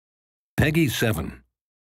Peggy 7.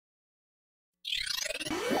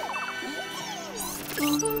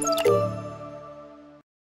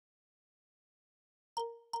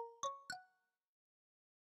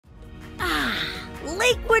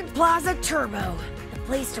 Lakewood Plaza Turbo. The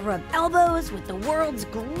place to rub elbows with the world's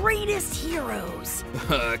greatest heroes.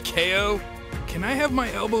 KO? Can I have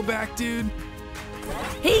my elbow back, dude?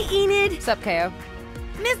 Hey, Enid. Sup, KO?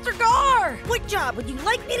 Mr. Gar, what job would you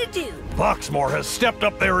like me to do? Boxmore has stepped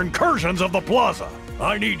up their incursions of the plaza.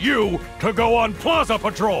 I need you to go on plaza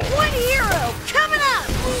patrol. One hero coming up.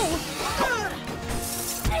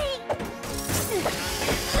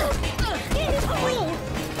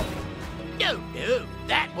 No,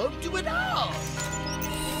 that won't do at all.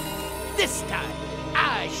 This time,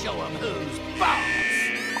 I show 'em who's boss.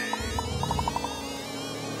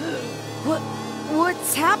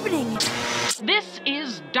 What's happening? This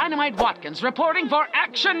is Dynamite Watkins reporting for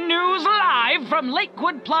Action News Live from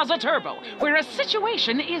Lakewood Plaza Turbo, where a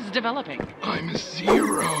situation is developing. I'm a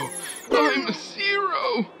zero. I'm a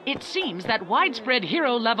zero. It seems that widespread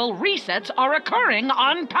hero level resets are occurring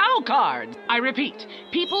on PAL cards. I repeat,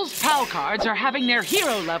 people's PAL cards are having their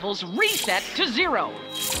hero levels reset to 0.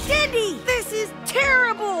 Cindy, this is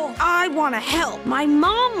terrible. I want to help. My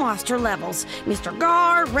mom lost her levels. Mr.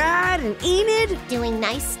 Gar, Rad, and Enid. Doing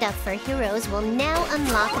nice stuff for heroes will now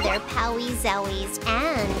unlock their Powie Zowies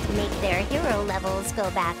and make their hero levels go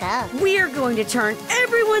back up. We're going to turn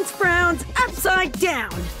everyone's frowns upside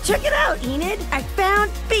down. Check it out, Enid. I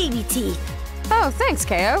found baby teeth. Oh, thanks,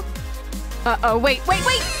 KO. Uh-oh, wait.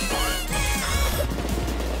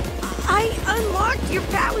 I unlocked your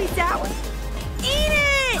Powie Zowie.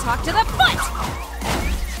 Enid! Talk to the foot!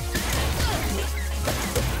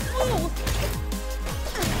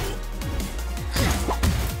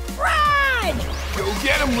 Run! Go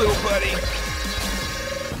get him, little buddy.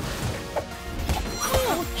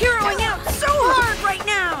 Heroing out so hard right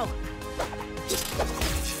now!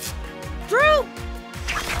 Drew!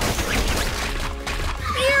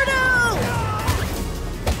 Beardo!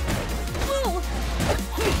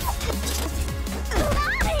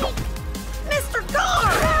 Mr.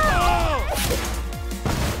 Gar!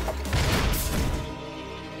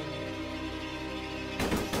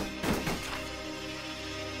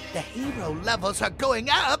 The hero levels are going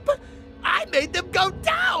up. I made them go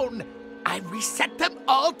down. I reset them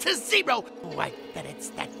all to 0. Oh, I bet it's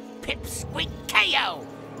that pipsqueak KO.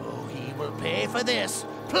 Oh, he will pay for this,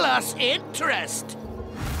 plus interest.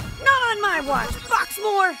 Not on my watch,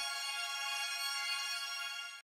 Boxmore!